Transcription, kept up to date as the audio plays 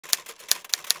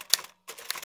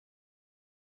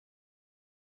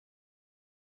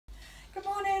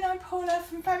Paula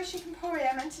from Chic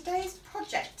Emporium, and today's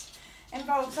project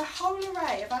involves a whole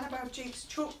array of Annabelle Duke's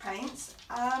chalk paints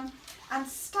and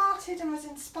started and was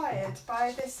inspired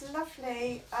by this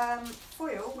lovely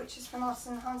foil which is from Arts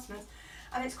and Enhancements,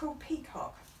 and it's called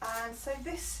Peacock. And so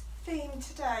this theme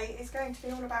today is going to be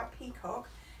all about peacock,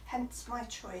 hence my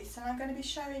choice, and I'm going to be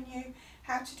showing you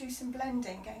how to do some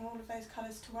blending, getting all of those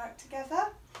colours to work together.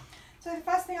 So the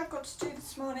first thing I've got to do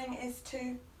this morning is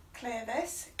to clear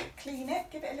this, clean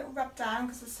it, give it a little rub down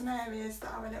because there's some areas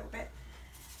that are a little bit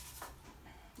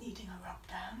needing a rub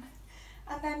down.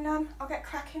 And then I'll get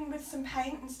cracking with some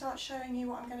paint and start showing you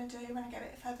what I'm going to do when I get a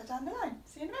bit further down the line.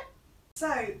 See you in a bit.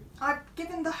 So I've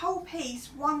given the whole piece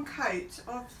one coat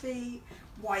of the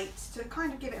white to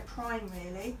kind of give it a prime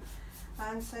really,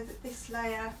 so that this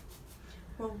layer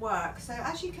will work. So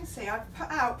as you can see, I've put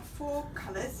out 4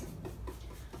 colours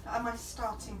that are my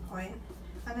starting point,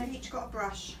 and they've each got a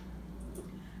brush,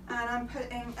 and I'm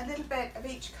putting a little bit of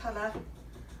each colour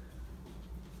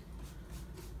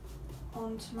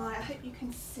onto my, I hope you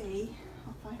can see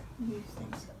if I move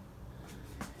things.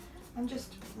 I'm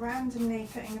just randomly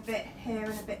putting a bit here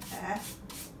and a bit there,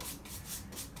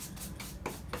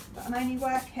 but I'm only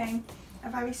working a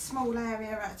very small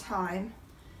area at a time.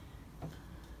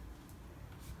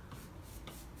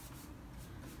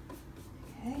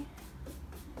 Okay,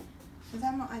 so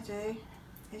then what I do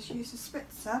is use a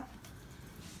spritzer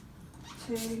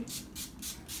to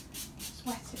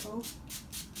sweat it all.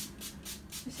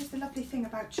 This is the lovely thing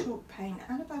about chalk paint.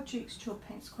 Annabelle Duke's chalk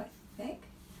paint is quite thick,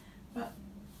 but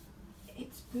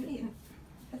it's brilliant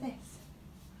for this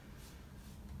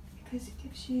because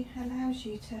it allows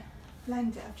you to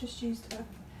blend it. I've just used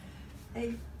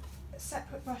a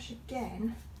separate brush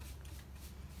again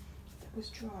that was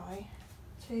dry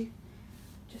to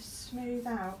just smooth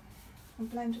out and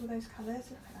blend all those colours.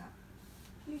 Look at that,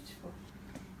 beautiful.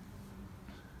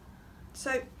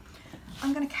 So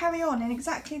I'm going to carry on in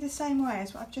exactly the same way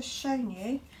as what I've just shown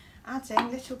you,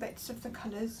 adding little bits of the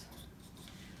colours,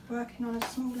 working on a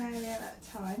small area at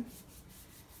a time.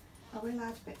 I will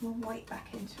add a bit more white back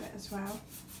into it as well,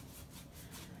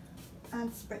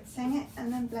 and spritzing it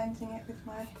and then blending it with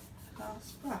my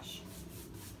glass brush.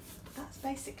 That's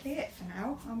basically it for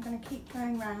now. I'm going to keep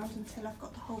going round until I've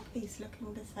got the whole piece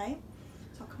looking the same,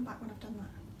 so I'll come back when I've done that.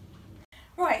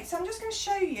 Right, so I'm just going to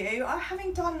show you,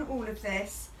 having done all of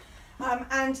this,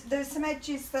 and there's some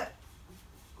edges that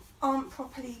aren't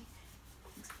properly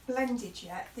blended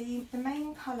yet. The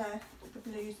main colour, the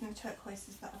blues and the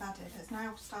turquoises that I've added, has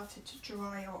now started to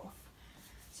dry off.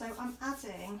 So I'm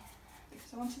adding,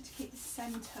 because I wanted to keep the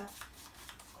centre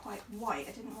quite white,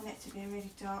 I didn't want it to be a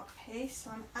really dark piece,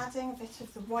 so I'm adding a bit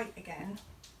of the white again.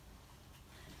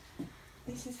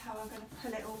 This is how I'm going to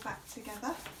pull it all back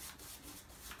together.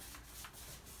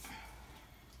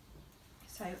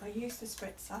 So I use the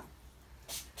spritzer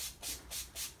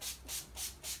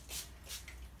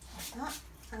like that,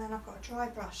 and then I've got a dry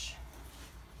brush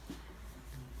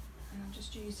and I'm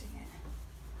just using it.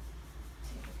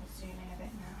 See if I can zoom in a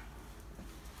bit now,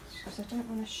 because I don't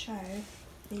want to show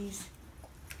these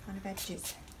kind of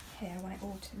edges here. I want it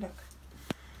all to look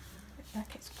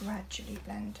like it's gradually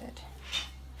blended.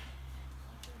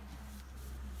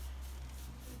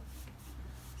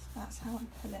 So that's how I'm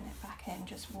pulling it back in,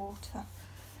 just water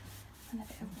and a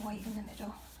bit of white in the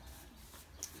middle.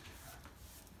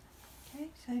 Okay,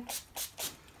 so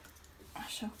I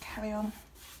shall carry on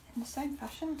in the same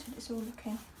fashion until it's all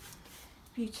looking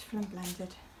beautiful and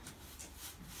blended.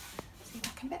 See you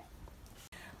back in a bit.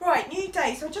 Right, new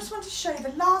day. So I just want to show you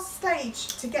the last stage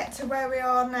to get to where we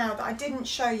are now that I didn't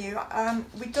show you.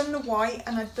 We'd done the white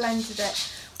and I'd blended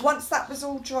it. Once that was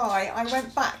all dry, I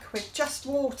went back with just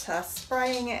water,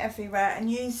 spraying it everywhere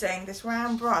and using this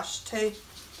round brush to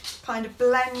kind of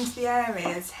blend the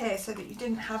areas here so that you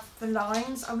didn't have the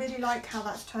lines. I really like how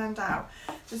that's turned out.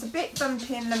 There's a bit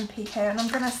bumpy and lumpy here, and I'm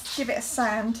going to give it a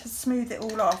sand to smooth it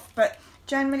all off, but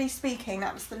generally speaking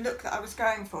that was the look that I was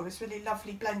going for, this really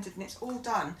lovely blended, and it's all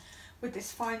done with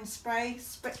this fine spray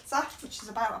spritzer, which is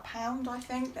about £1 I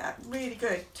think. Really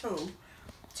good tool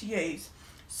to use.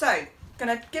 So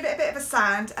going to give it a bit of a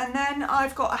sand, and then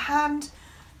I've got a hand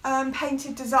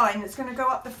painted design that's going to go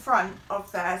up the front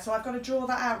of there, so I've got to draw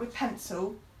that out with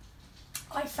pencil.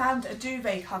 I found a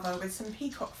duvet cover with some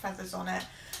peacock feathers on it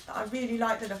that I really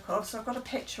like the look of, so I've got a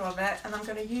picture of it, and I'm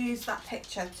going to use that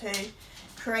picture to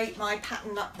create my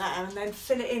pattern up there and then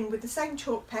fill it in with the same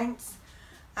chalk paints,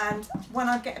 and when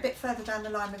I get a bit further down the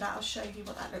line with that I'll show you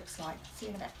what that looks like. See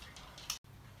you in a bit.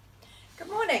 Good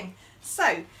morning.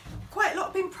 So quite a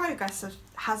lot of progress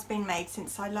has been made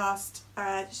since I last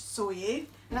saw you,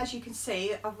 and as you can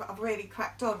see I've really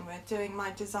cracked on with doing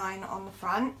my design on the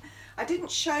front. I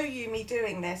didn't show you me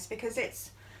doing this because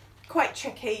it's quite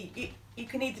tricky. You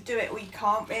can either do it or you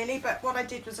can't really, but what I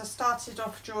did was I started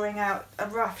off drawing out a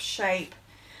rough shape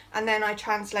and then I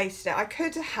translated it. I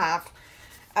could have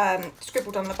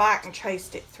scribbled on the back and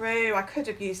traced it through. I could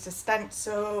have used a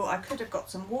stencil, I could have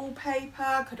got some wallpaper,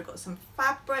 I could have got some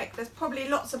fabric. There's probably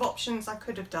lots of options I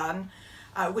could have done,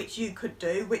 which you could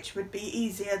do, which would be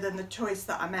easier than the choice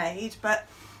that I made, but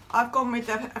I've gone with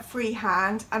a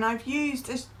freehand, and I've used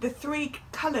the 3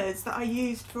 colours that I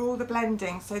used for all the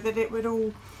blending so that it would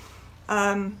all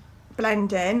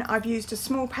blend in. I've used a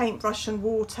small paintbrush and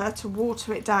water to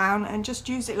water it down and just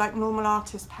use it like normal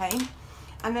artist paint.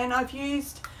 And then I've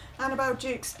used Annabelle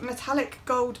Duke's metallic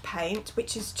gold paint,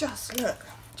 which is just, look,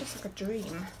 just like a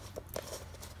dream.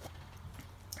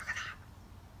 Look at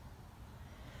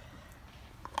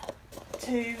that.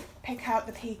 To pick out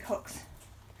the peacock's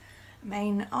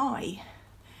main eye.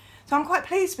 So I'm quite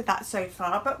pleased with that so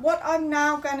far, but what I'm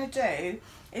now going to do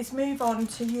is move on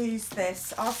to use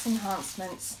this Art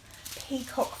Enhancements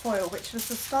peacock foil, which was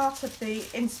the start of the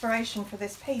inspiration for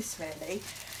this piece really.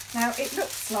 Now it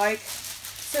looks like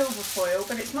silver foil,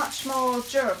 but it's much more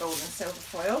durable than silver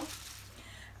foil,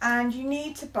 and you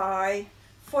need to buy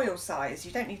foil size.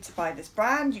 You don't need to buy this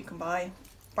brand, you can buy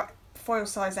foil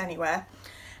size anywhere,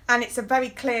 and it's a very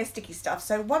clear sticky stuff.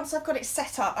 So once I've got it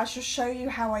set up, I shall show you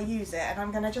how I use it, and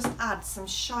I'm going to just add some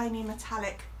shiny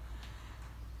metallic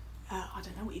I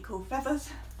don't know what you call feathers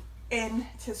in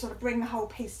to sort of bring the whole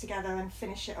piece together and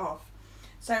finish it off.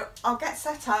 So I'll get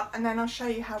set up and then I'll show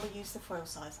you how we use the foil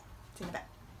size. See you in a bit.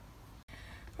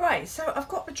 Right, so I've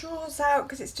got the drawers out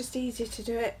because it's just easier to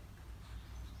do it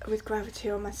with gravity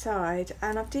on my side,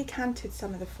 and I've decanted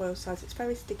some of the foil size. It's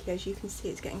very sticky, as you can see,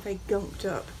 it's getting very gunked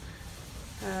up.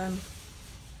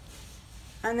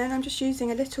 And then I'm just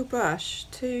using a little brush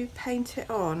to paint it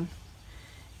on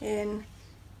in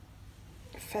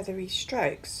feathery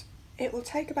strokes. It will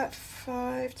take about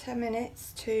 5-10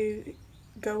 minutes to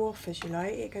go off, as you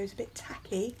like. It goes a bit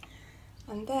tacky,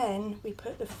 and then we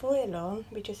put the foil on.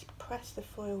 We just press the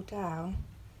foil down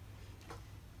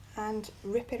and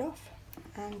rip it off,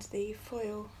 and the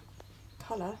foil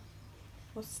colour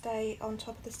will stay on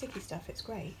top of the sticky stuff. It's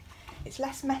great. It's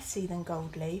less messy than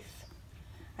gold leaf,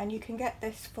 and you can get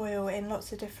this foil in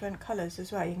lots of different colours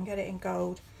as well. You can get it in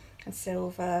gold and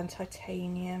silver and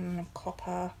titanium and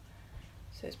copper,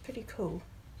 so it's pretty cool.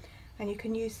 And you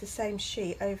can use the same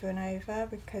sheet over and over,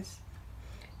 because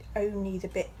only the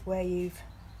bit where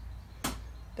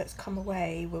that's come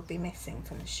away will be missing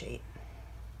from the sheet.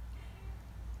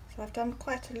 So I've done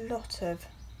quite a lot of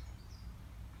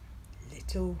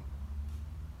little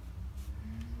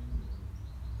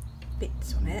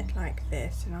bits on it like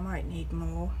this, and I might need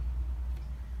more,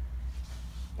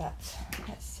 but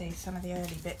let's see, some of the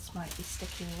early bits might be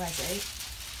sticky already.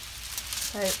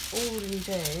 So all you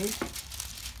do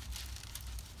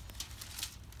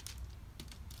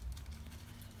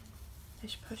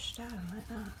is push down like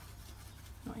that,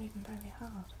 not even very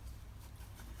hard,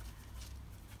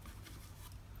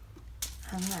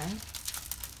 and then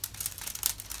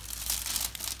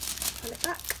pull it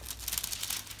back,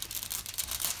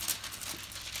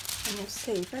 and you'll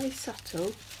see, very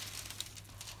subtle.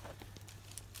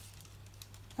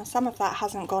 Now some of that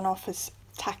hasn't gone off as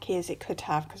tacky as it could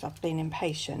have because I've been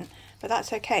impatient, but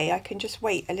that's okay. I can just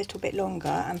wait a little bit longer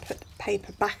and put the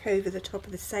paper back over the top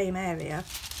of the same area,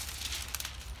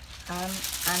 and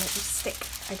it will stick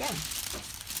again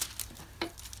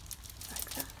like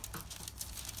that.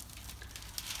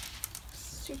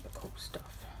 Super cool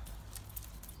stuff.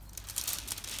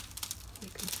 You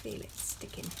can feel it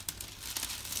sticking.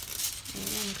 And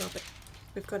then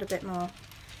we've got a bit more.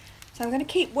 So I'm going to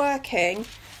keep working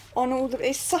on all the,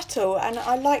 it's subtle, and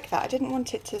I like that. I didn't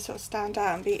want it to sort of stand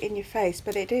out and be in your face,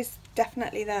 but it is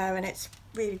definitely there and it's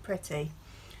really pretty.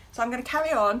 So I'm going to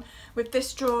carry on with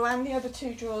this drawer and the other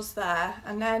 2 drawers there,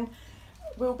 and then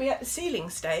we'll be at the ceiling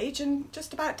stage and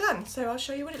just about done. So I'll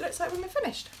show you what it looks like when we're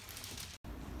finished.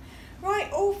 Right,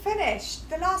 all finished.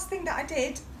 The last thing that I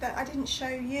did that I didn't show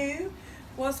you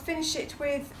was finish it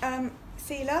with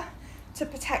sealer to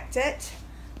protect it.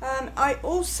 I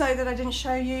also, that I didn't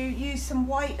show you, used some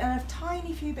white and a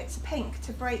tiny few bits of pink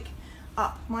to break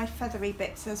up my feathery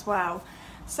bits as well.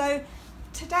 So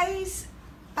today's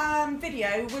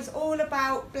video was all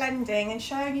about blending and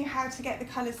showing you how to get the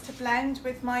colours to blend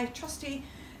with my trusty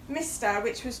mister,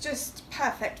 which was just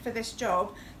perfect for this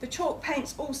job. The chalk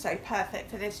paint's also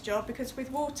perfect for this job because with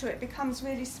water it becomes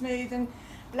really smooth and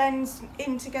blends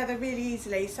in together really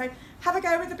easily. So have a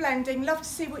go with the blending. Love to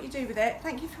see what you do with it.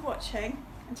 Thank you for watching.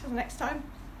 Until next time.